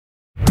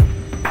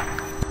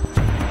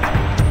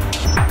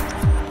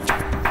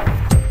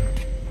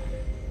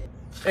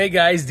Hey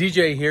guys,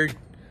 DJ here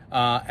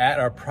at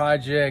our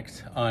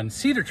project on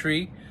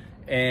Cedartree,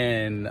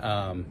 and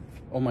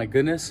oh my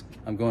goodness,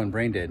 I'm going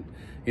brain dead.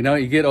 You know,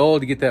 you get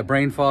old, you get that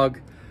brain fog.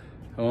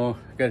 Oh,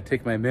 I gotta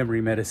take my memory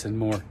medicine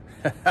more.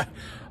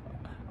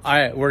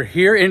 We're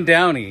here in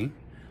Downey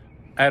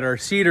at our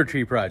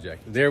Cedartree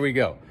project. There we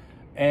go.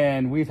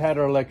 And we've had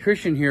our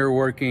electrician here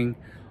working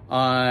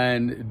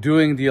on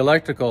doing the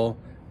electrical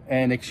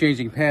and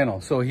exchanging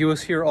panels. So he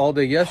was here all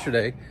day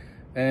yesterday,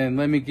 and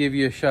let me give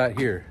you a shot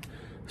here.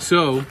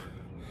 So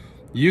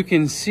you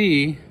can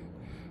see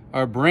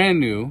our brand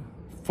new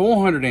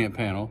 400 amp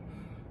panel,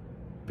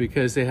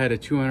 because they had a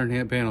 200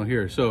 amp panel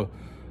here. So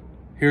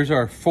here's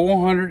our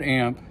 400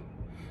 amp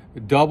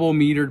double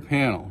metered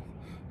panel.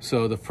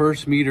 So the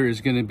first meter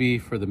is going to be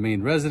for the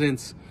main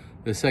residence.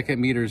 The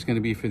second meter is going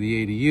to be for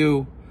the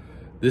ADU.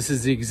 This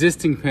is the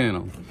existing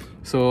panel.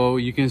 So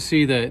you can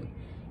see that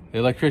the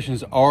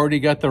electrician's already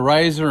got the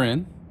riser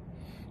in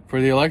for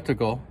the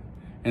electrical.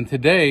 And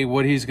today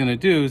what he's going to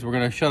do is we're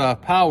going to shut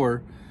off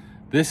power.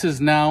 This is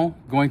now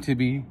going to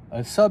be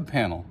a sub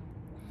panel.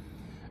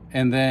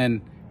 And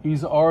then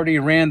he's already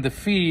ran the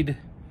feed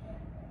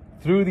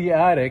through the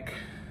attic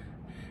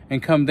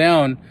and come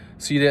down.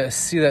 So you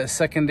see that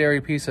secondary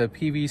piece of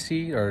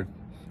PVC or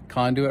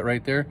conduit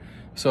right there.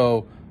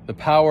 So the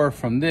power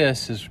from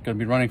this is going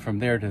to be running from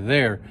there to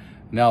there.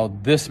 Now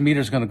this meter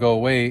is going to go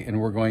away,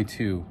 and we're going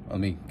to, let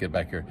me get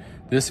back here.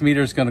 This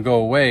meter is going to go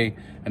away,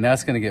 and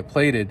that's going to get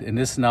plated, and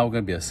this is now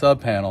going to be a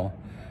sub panel.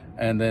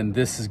 And then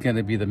this is going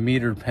to be the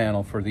metered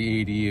panel for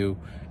the ADU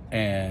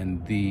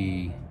and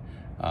the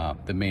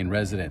main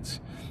residence.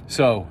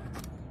 So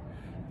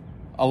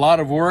a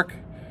lot of work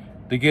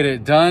to get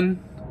it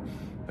done.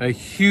 A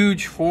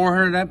huge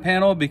 400 amp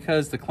panel,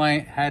 because the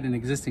client had an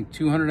existing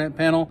 200 amp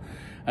panel,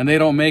 and they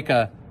don't make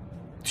a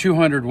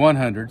 200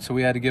 100, so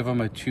we had to give them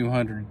a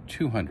 200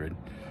 200.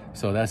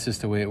 So that's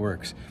just the way it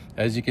works.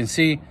 As you can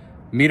see,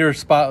 meter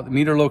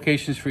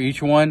locations for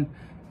each one,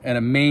 and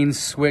a main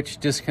switch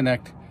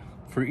disconnect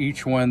for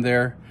each one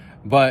there.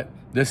 But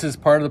this is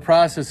part of the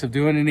process of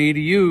doing an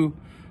ADU.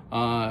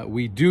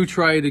 We do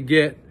try to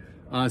get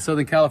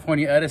Southern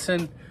California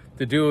Edison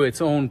to do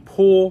its own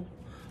pool,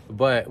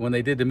 but when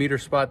they did the meter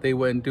spot, they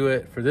wouldn't do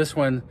it for this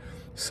one.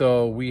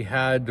 So we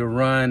had to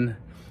run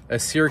a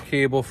SEER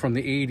cable from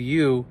the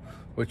ADU,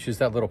 which is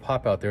that little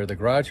pop out there, the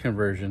garage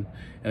conversion,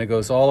 and it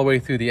goes all the way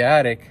through the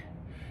attic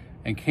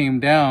and came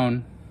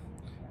down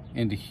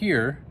into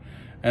here.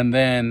 And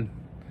then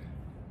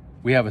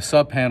we have a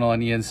sub panel on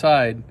the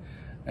inside,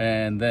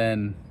 and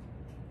then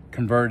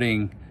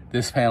converting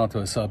this panel to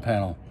a sub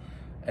panel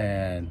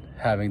and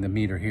having the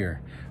meter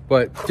here.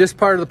 But just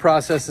part of the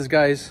processes,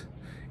 guys.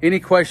 Any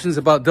questions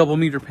about double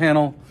meter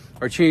panel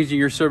or changing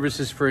your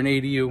services for an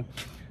ADU,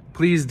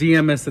 please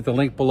DM us at the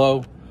link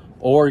below,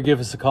 or give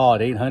us a call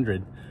at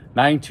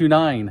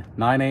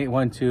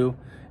 800-929-9812,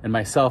 and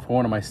myself or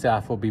one of my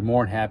staff will be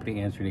more than happy to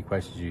answer any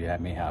questions you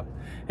may have.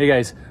 Hey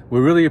guys, we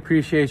really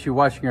appreciate you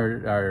watching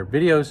our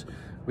videos.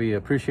 We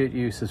appreciate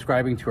you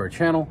subscribing to our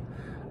channel.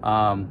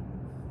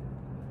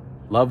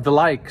 Love the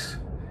likes.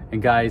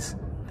 And guys,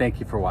 thank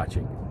you for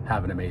watching.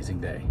 Have an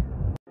amazing day.